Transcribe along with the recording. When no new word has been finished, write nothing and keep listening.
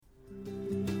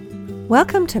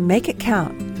Welcome to Make It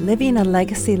Count, Living a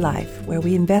Legacy Life, where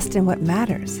we invest in what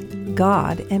matters,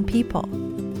 God and people.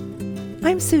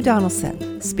 I'm Sue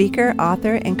Donaldson, speaker,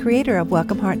 author, and creator of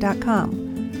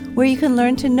WelcomeHeart.com, where you can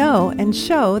learn to know and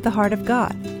show the heart of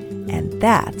God. And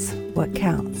that's what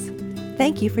counts.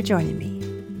 Thank you for joining me.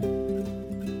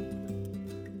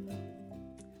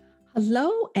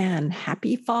 Hello and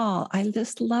happy fall. I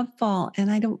just love fall,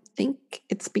 and I don't think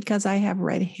it's because I have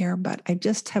red hair, but I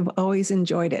just have always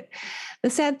enjoyed it. The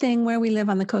sad thing where we live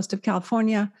on the coast of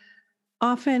California,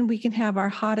 often we can have our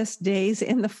hottest days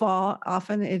in the fall.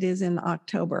 Often it is in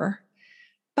October,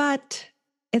 but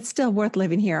it's still worth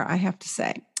living here, I have to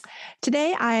say.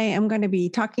 Today, I am going to be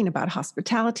talking about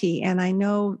hospitality, and I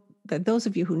know that those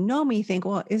of you who know me think,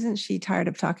 well, isn't she tired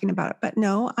of talking about it? But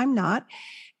no, I'm not.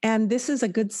 And this is a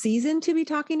good season to be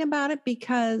talking about it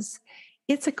because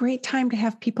it's a great time to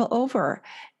have people over.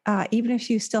 Even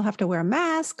if you still have to wear a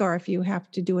mask or if you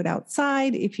have to do it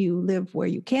outside, if you live where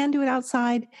you can do it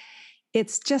outside,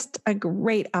 it's just a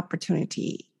great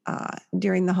opportunity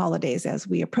during the holidays as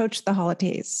we approach the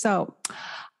holidays. So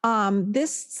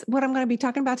this, what I'm going to be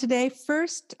talking about today.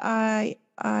 First, I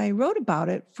wrote about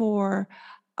it for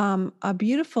a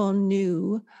beautiful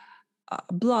new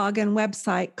blog and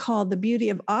website called The Beauty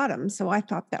of Autumn. So I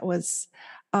thought that was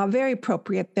very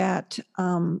appropriate that,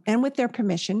 and with their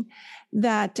permission,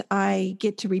 that I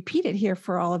get to repeat it here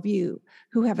for all of you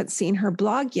who haven't seen her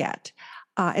blog yet.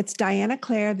 It's Diana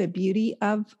Claire,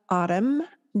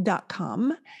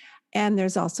 thebeautyofautumn.com. And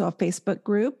there's also a Facebook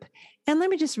group. And let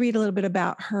me just read a little bit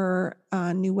about her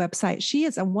new website. She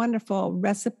is a wonderful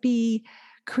recipe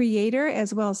creator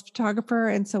as well as photographer.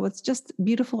 And so it's just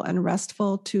beautiful and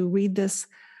restful to read this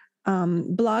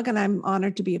blog, and I'm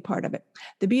honored to be a part of it.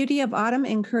 The Beauty of Autumn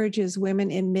encourages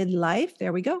women in midlife,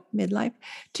 there we go, midlife,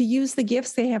 to use the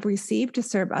gifts they have received to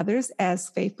serve others as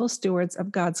faithful stewards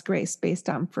of God's grace, based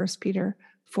on 1 Peter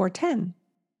 4:10.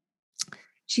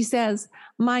 She says,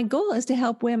 my goal is to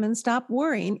help women stop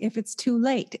worrying if it's too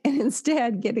late and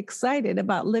instead get excited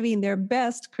about living their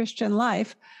best Christian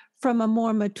life from a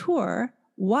more mature,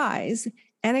 wise,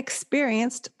 and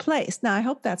experienced place. Now, I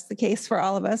hope that's the case for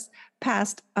all of us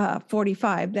past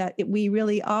 45, that we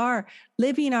really are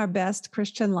living our best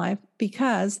Christian life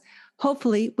because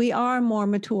hopefully we are more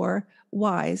mature,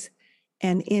 wise,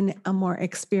 and in a more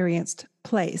experienced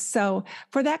place. So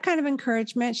for that kind of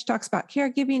encouragement, she talks about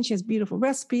caregiving. She has beautiful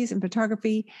recipes and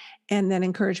photography, and then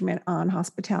encouragement on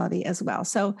hospitality as well.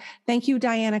 So thank you,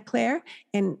 Diana Claire.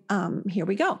 And here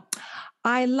we go.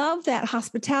 I love that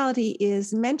hospitality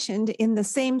is mentioned in the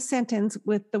same sentence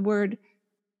with the word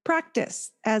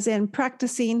practice, as in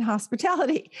practicing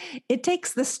hospitality. It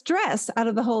takes the stress out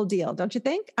of the whole deal, don't you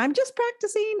think? I'm just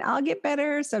practicing, I'll get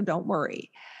better, so don't worry.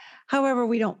 However,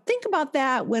 we don't think about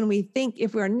that when we think,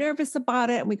 if we're nervous about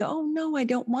it and we go, oh no, I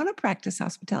don't want to practice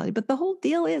hospitality. But the whole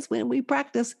deal is when we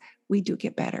practice, we do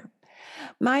get better.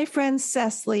 My friend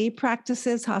Cecily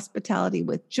practices hospitality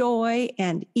with joy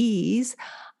and ease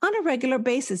on a regular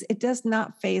basis. It does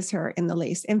not faze her in the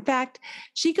least. In fact,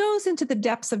 she goes into the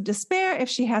depths of despair if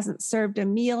she hasn't served a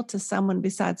meal to someone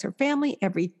besides her family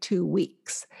every 2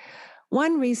 weeks.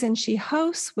 One reason she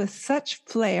hosts with such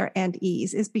flair and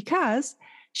ease is because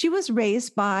she was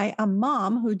raised by a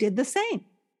mom who did the same.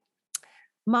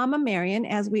 Mama Marion,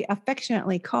 as we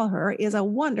affectionately call her, is a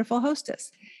wonderful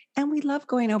hostess, and we love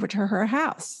going over to her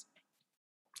house.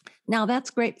 Now, that's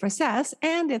great for Cess,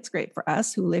 and it's great for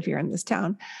us who live here in this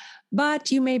town.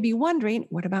 But you may be wondering,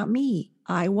 what about me?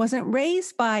 I wasn't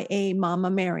raised by a Mama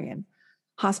Marion.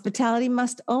 Hospitality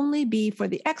must only be for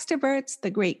the extroverts,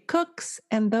 the great cooks,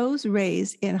 and those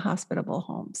raised in hospitable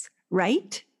homes,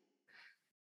 right?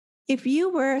 If you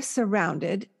were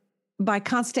surrounded by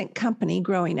constant company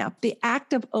growing up, the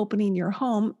act of opening your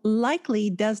home likely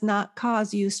does not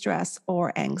cause you stress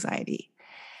or anxiety.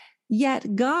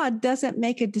 Yet God doesn't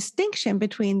make a distinction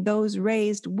between those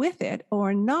raised with it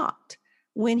or not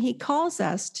when he calls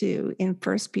us to, in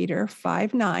 1 Peter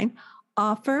 5:9,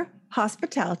 offer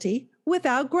hospitality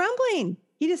without grumbling.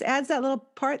 He just adds that little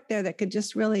part there that could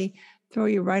just really throw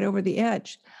you right over the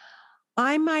edge.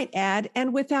 I might add,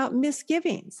 and without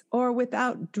misgivings or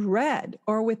without dread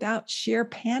or without sheer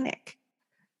panic.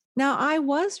 Now, I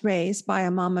was raised by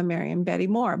a Mama Marion, Betty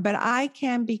Moore, but I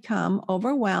can become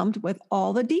overwhelmed with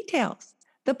all the details,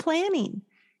 the planning,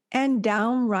 and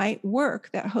downright work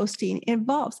that hosting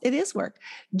involves. It is work.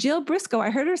 Jill Briscoe,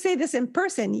 I heard her say this in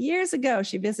person years ago.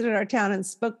 She visited our town and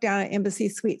spoke down at Embassy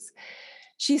Suites.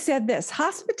 She said this: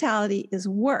 hospitality is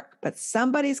work, but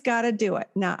somebody's got to do it.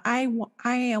 Now, I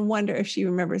wonder if she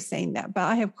remembers saying that, but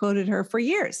I have quoted her for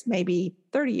years, maybe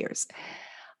 30 years.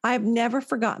 I've never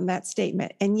forgotten that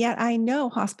statement, and yet I know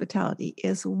hospitality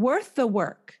is worth the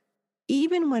work,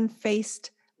 even when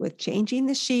faced with changing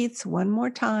the sheets one more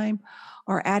time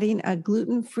or adding a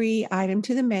gluten-free item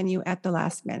to the menu at the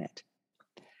last minute.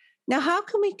 Now, how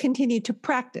can we continue to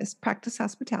practice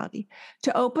hospitality,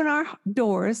 to open our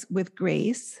doors with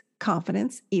grace,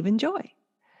 confidence, even joy?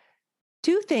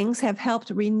 Two things have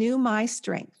helped renew my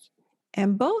strength,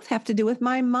 and both have to do with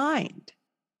my mind.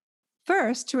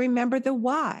 First, to remember the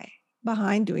why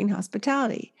behind doing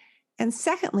hospitality, and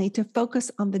secondly, to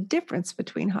focus on the difference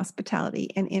between hospitality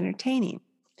and entertaining.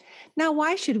 Now,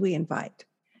 why should we invite?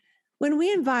 When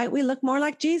we invite, we look more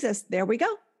like Jesus. There we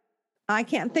go. I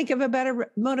can't think of a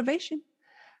better motivation.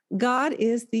 God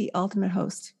is the ultimate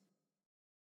host.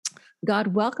 God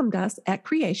welcomed us at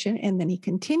creation, and then he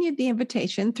continued the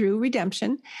invitation through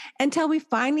redemption until we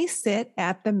finally sit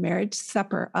at the marriage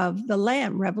supper of the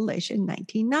Lamb, Revelation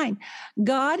 19:9.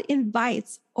 God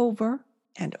invites over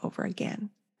and over again.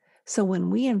 So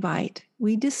when we invite,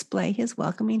 we display his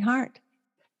welcoming heart.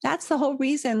 That's the whole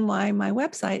reason why my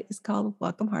website is called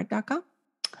welcomeheart.com.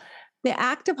 The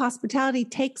act of hospitality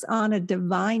takes on a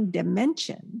divine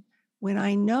dimension when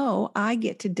I know I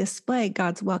get to display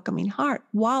God's welcoming heart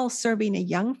while serving a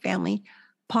young family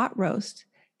pot roast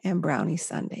and brownie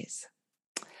sundaes.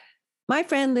 My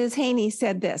friend Liz Haney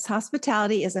said this: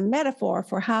 hospitality is a metaphor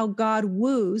for how God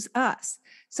woos us,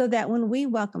 so that when we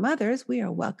welcome others, we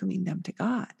are welcoming them to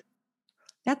God.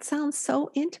 That sounds so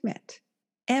intimate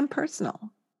and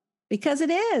personal, because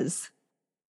it is.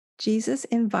 Jesus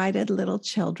invited little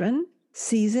children,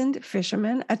 seasoned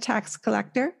fishermen, a tax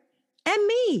collector, and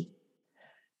me.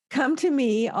 Come to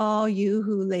me, all you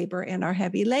who labor and are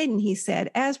heavy laden, he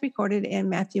said, as recorded in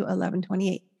Matthew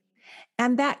 11:28.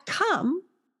 And that come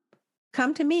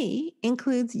to me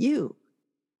includes you,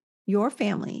 your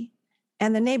family,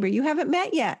 and the neighbor you haven't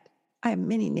met yet. I have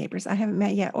many neighbors I haven't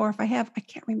met yet, or if I have, I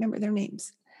can't remember their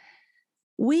names.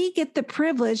 We get the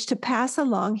privilege to pass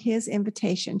along his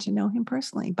invitation to know him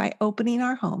personally by opening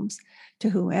our homes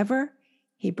to whoever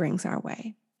he brings our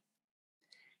way.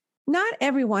 Not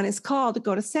everyone is called to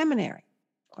go to seminary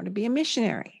or to be a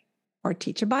missionary or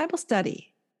teach a Bible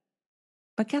study.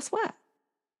 But guess what?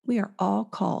 We are all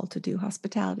called to do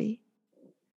hospitality.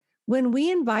 When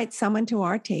we invite someone to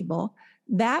our table,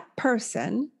 that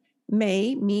person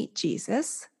may meet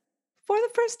Jesus for the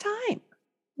first time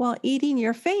while eating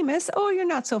your famous or your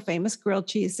not so famous grilled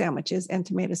cheese sandwiches and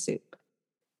tomato soup.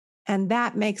 And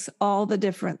that makes all the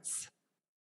difference.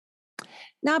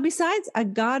 Now, besides a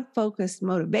God-focused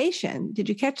motivation, did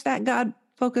you catch that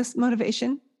God-focused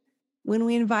motivation? When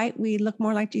we invite, we look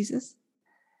more like Jesus.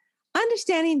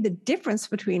 Understanding the difference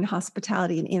between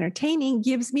hospitality and entertaining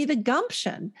gives me the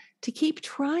gumption to keep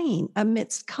trying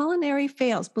amidst culinary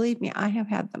fails. Believe me, I have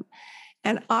had them,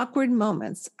 and awkward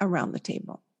moments around the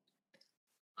table.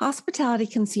 Hospitality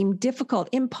can seem difficult,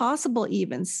 impossible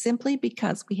even, simply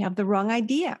because we have the wrong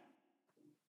idea.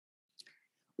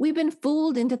 We've been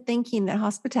fooled into thinking that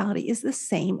hospitality is the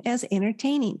same as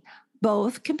entertaining.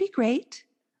 Both can be great.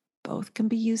 Both can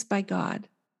be used by God,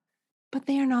 but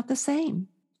they are not the same.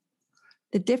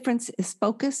 The difference is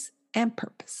focus and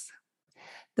purpose.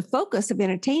 The focus of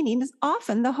entertaining is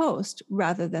often the host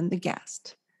rather than the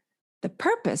guest. The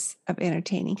purpose of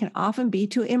entertaining can often be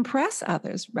to impress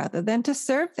others rather than to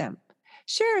serve them.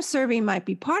 Sure, serving might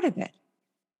be part of it,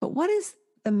 but what is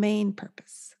the main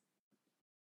purpose?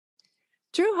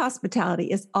 True hospitality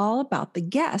is all about the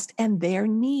guest and their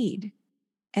need.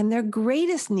 And their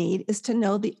greatest need is to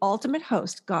know the ultimate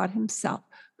host, God himself,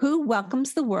 who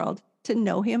welcomes the world to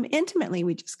know him intimately.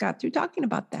 We just got through talking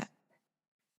about that.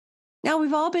 Now,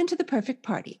 we've all been to the perfect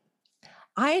party.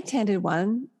 I attended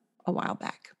one a while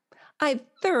back. I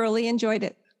thoroughly enjoyed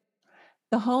it.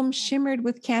 The home shimmered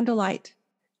with candlelight.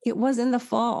 It was in the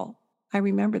fall. I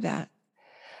remember that.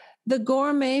 The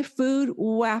gourmet food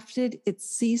wafted its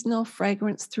seasonal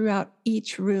fragrance throughout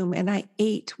each room, and I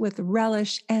ate with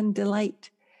relish and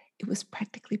delight. It was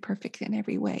practically perfect in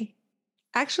every way.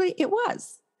 Actually, it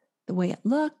was. The way it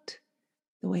looked,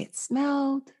 the way it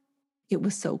smelled, it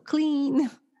was so clean,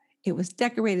 it was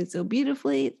decorated so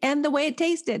beautifully, and the way it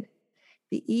tasted.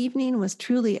 The evening was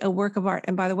truly a work of art.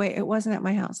 And by the way, it wasn't at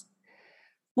my house.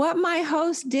 What my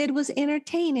host did was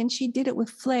entertain, and she did it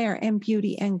with flair and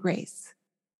beauty and grace.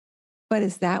 But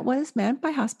is that what is meant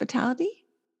by hospitality?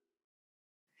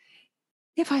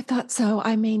 If I thought so,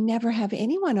 I may never have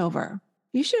anyone over.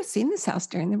 You should have seen this house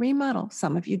during the remodel.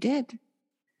 Some of you did.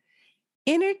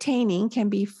 Entertaining can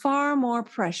be far more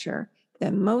pressure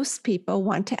than most people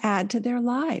want to add to their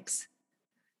lives.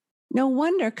 No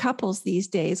wonder couples these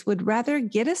days would rather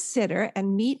get a sitter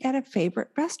and meet at a favorite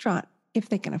restaurant if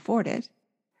they can afford it,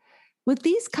 With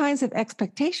these kinds of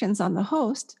expectations on the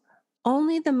host,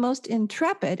 only the most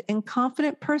intrepid and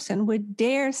confident person would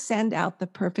dare send out the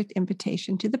perfect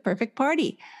invitation to the perfect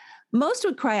party. Most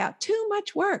would cry out, too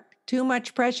much work, too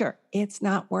much pressure. It's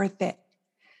not worth it.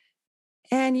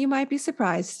 And you might be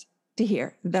surprised to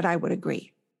hear that I would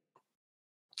agree.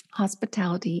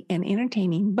 Hospitality and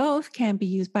entertaining both can be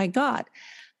used by God,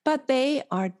 but they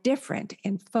are different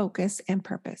in focus and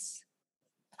purpose.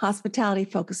 Hospitality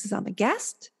focuses on the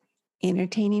guest,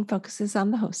 entertaining focuses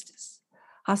on the hostess.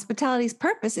 Hospitality's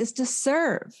purpose is to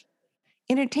serve.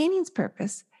 Entertaining's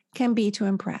purpose can be to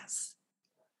impress.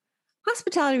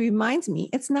 Hospitality reminds me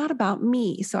it's not about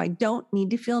me, so I don't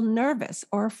need to feel nervous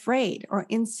or afraid or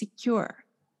insecure.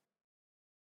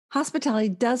 Hospitality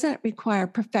doesn't require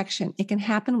perfection. It can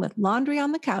happen with laundry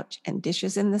on the couch and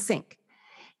dishes in the sink.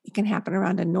 It can happen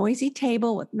around a noisy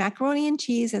table with macaroni and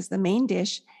cheese as the main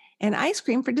dish and ice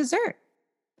cream for dessert.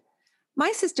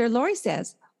 My sister Lori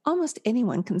says almost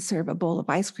anyone can serve a bowl of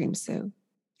ice cream, Sue.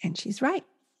 And she's right.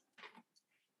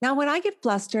 Now, when I get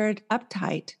flustered,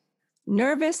 uptight,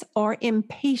 nervous, or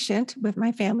impatient with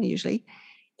my family usually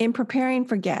in preparing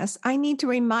for guests, I need to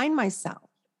remind myself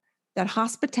that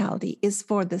hospitality is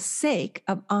for the sake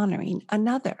of honoring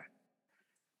another.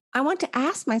 I want to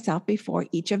ask myself before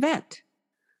each event,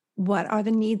 what are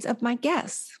the needs of my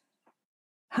guests?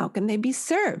 How can they be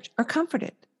served or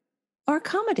comforted or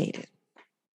accommodated?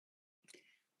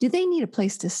 Do they need a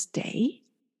place to stay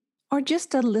or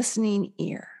just a listening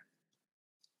ear?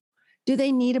 Do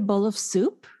they need a bowl of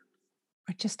soup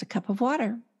or just a cup of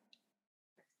water?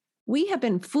 We have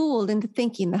been fooled into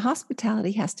thinking the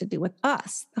hospitality has to do with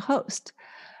us, the host,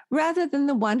 rather than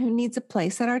the one who needs a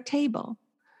place at our table.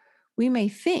 We may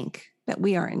think that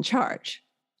we are in charge,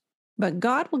 but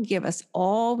God will give us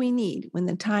all we need when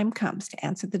the time comes to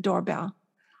answer the doorbell.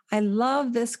 I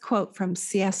love this quote from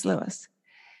C.S. Lewis.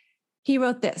 He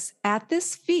wrote this, "At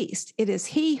this feast, it is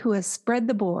he who has spread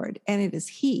the board, and it is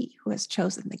he who has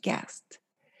chosen the guest.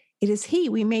 It is he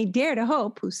we may dare to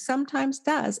hope who sometimes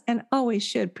does and always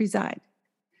should preside.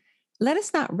 Let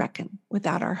us not reckon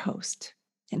without our host,"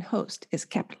 and host is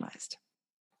capitalized.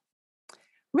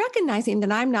 Recognizing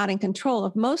that I'm not in control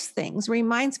of most things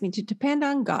reminds me to depend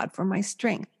on God for my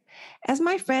strength. As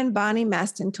my friend Bonnie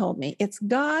Maston told me, it's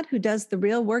God who does the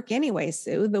real work anyway,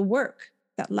 Sue, the work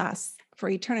that lasts for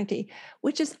eternity,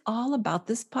 which is all about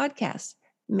this podcast,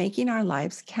 making our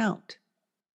lives count.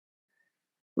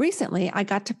 Recently, I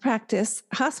got to practice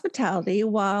hospitality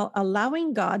while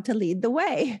allowing God to lead the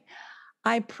way.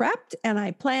 I prepped and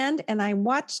I planned and I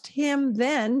watched him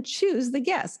then choose the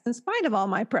guests in spite of all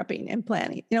my prepping and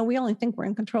planning. We only think we're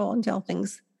in control until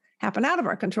things happen out of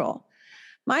our control.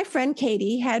 My friend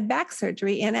Katie had back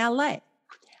surgery in LA.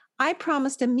 I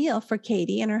promised a meal for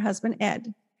Katie and her husband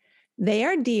Ed. They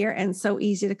are dear and so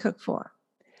easy to cook for.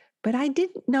 But I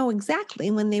didn't know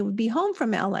exactly when they would be home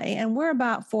from LA, and we're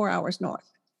about 4 hours north.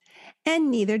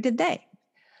 And neither did they.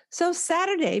 So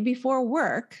Saturday before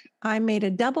work, I made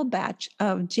a double batch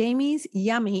of Jamie's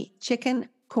yummy chicken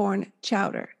corn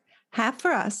chowder, half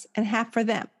for us and half for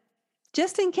them,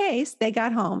 just in case they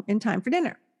got home in time for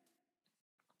dinner.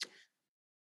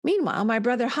 Meanwhile, my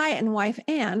brother Hyatt and wife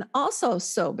Ann, also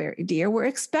so very dear, were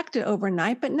expected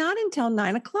overnight, but not until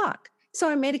 9 o'clock. So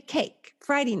I made a cake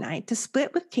Friday night to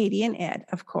split with Katie and Ed,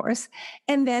 of course,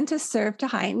 and then to serve to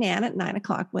Hyatt and Ann at 9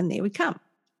 o'clock when they would come.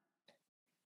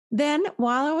 Then,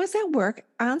 while I was at work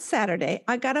on Saturday,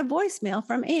 I got a voicemail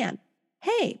from Ann.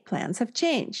 "Hey, plans have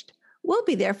changed. We'll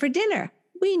be there for dinner.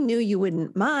 We knew you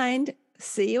wouldn't mind.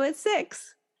 See you at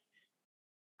 6.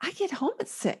 I get home at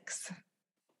 6.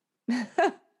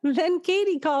 Then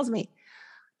Katie calls me.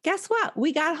 "Guess what?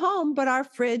 We got home, but our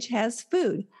fridge has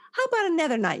food. How about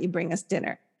another night you bring us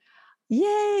dinner?"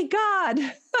 Yay, God.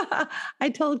 I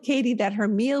told Katie that her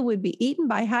meal would be eaten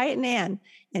by Hyatt and Ann,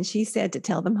 and she said to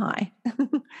tell them hi.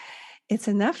 It's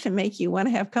enough to make you want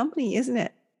to have company, isn't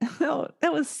it? Oh,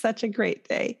 that was such a great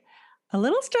day. A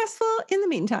little stressful in the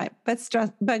meantime,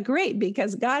 but great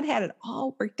because God had it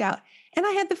all worked out, and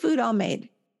I had the food all made.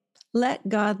 Let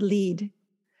God lead.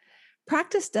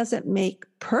 Practice doesn't make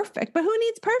perfect, but who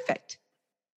needs perfect?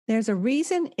 There's a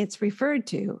reason it's referred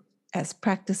to as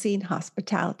practicing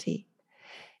hospitality.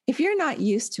 If you're not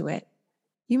used to it,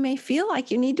 you may feel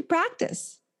like you need to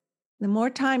practice. The more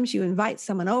times you invite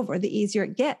someone over, the easier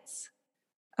it gets.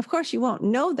 Of course, you won't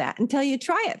know that until you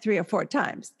try it 3 or 4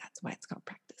 times. That's why it's called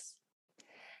practice.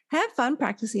 Have fun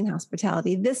practicing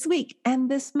hospitality this week and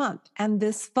this month and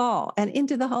this fall and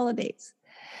into the holidays.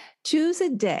 Choose a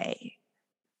day,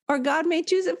 or God may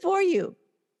choose it for you.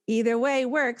 Either way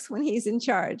works when He's in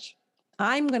charge.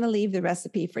 I'm going to leave the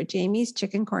recipe for Jamie's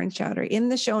chicken corn chowder in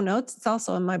the show notes. It's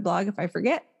also on my blog if I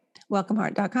forget,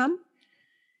 welcomeheart.com,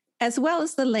 as well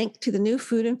as the link to the new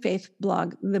food and faith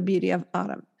blog, The Beauty of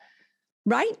Autumn.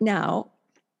 Right now,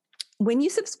 when you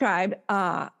subscribe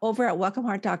over at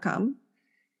welcomeheart.com,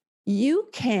 you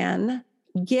can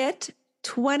get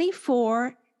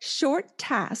 24 short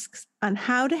tasks on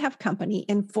how to have company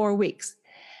in 4 weeks.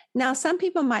 Now, some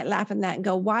people might laugh at that and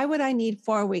go, why would I need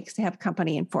 4 weeks to have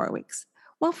company in 4 weeks?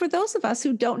 Well, for those of us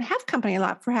who don't have company a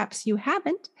lot, perhaps you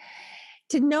haven't,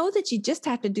 to know that you just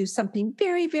have to do something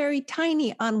very, very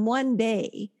tiny on one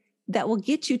day that will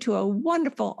get you to a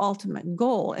wonderful ultimate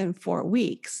goal in 4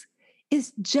 weeks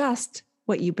is just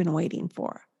what you've been waiting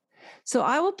for. So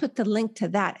I will put the link to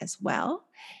that as well.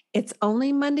 It's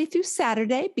only Monday through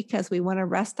Saturday because we want to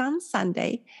rest on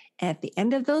Sunday. And at the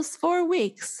end of those 4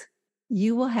 weeks,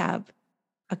 you will have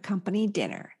a company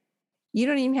dinner. You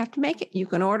don't even have to make it. You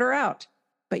can order out,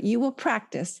 but you will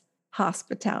practice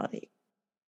hospitality.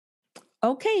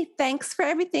 Okay, thanks for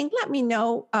everything. Let me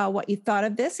know what you thought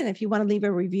of this. And if you want to leave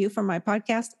a review for my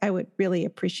podcast, I would really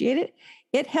appreciate it.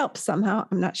 It helps somehow.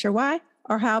 I'm not sure why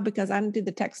or how, because I don't do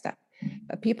the tech stuff.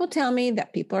 But people tell me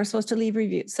that people are supposed to leave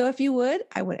reviews. So if you would,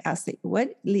 I would ask that you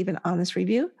would leave an honest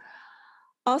review.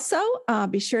 Also,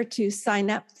 be sure to sign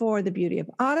up for The Beauty of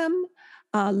Autumn.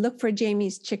 Look for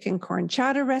Jamie's chicken corn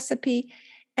chowder recipe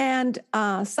and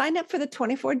sign up for the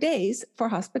 24 days for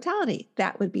hospitality.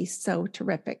 That would be so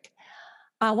terrific.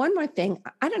 One more thing.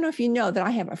 I don't know if you know that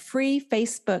I have a free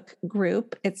Facebook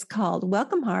group. It's called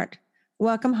Welcome Heart,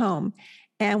 Welcome Home.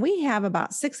 And we have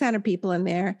about 600 people in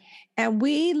there. And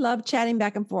we love chatting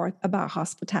back and forth about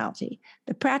hospitality,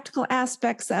 the practical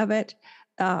aspects of it,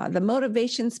 the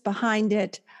motivations behind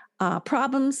it,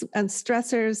 problems and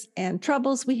stressors and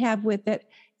troubles we have with it,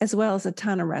 as well as a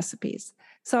ton of recipes.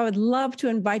 So I would love to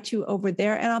invite you over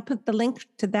there. And I'll put the link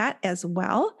to that as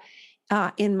well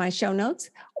in my show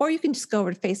notes. Or you can just go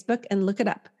over to Facebook and look it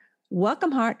up.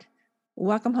 Welcome Heart,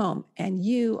 Welcome Home. And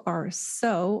you are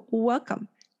so welcome.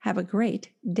 Have a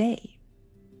great day.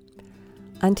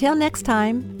 Until next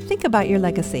time, think about your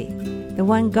legacy, the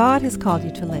one God has called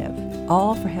you to live,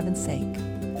 all for heaven's sake.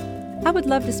 I would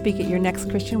love to speak at your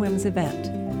next Christian Women's event.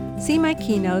 See my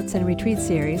keynotes and retreat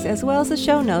series, as well as the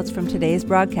show notes from today's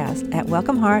broadcast at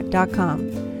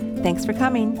welcomeheart.com. Thanks for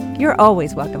coming. You're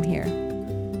always welcome here.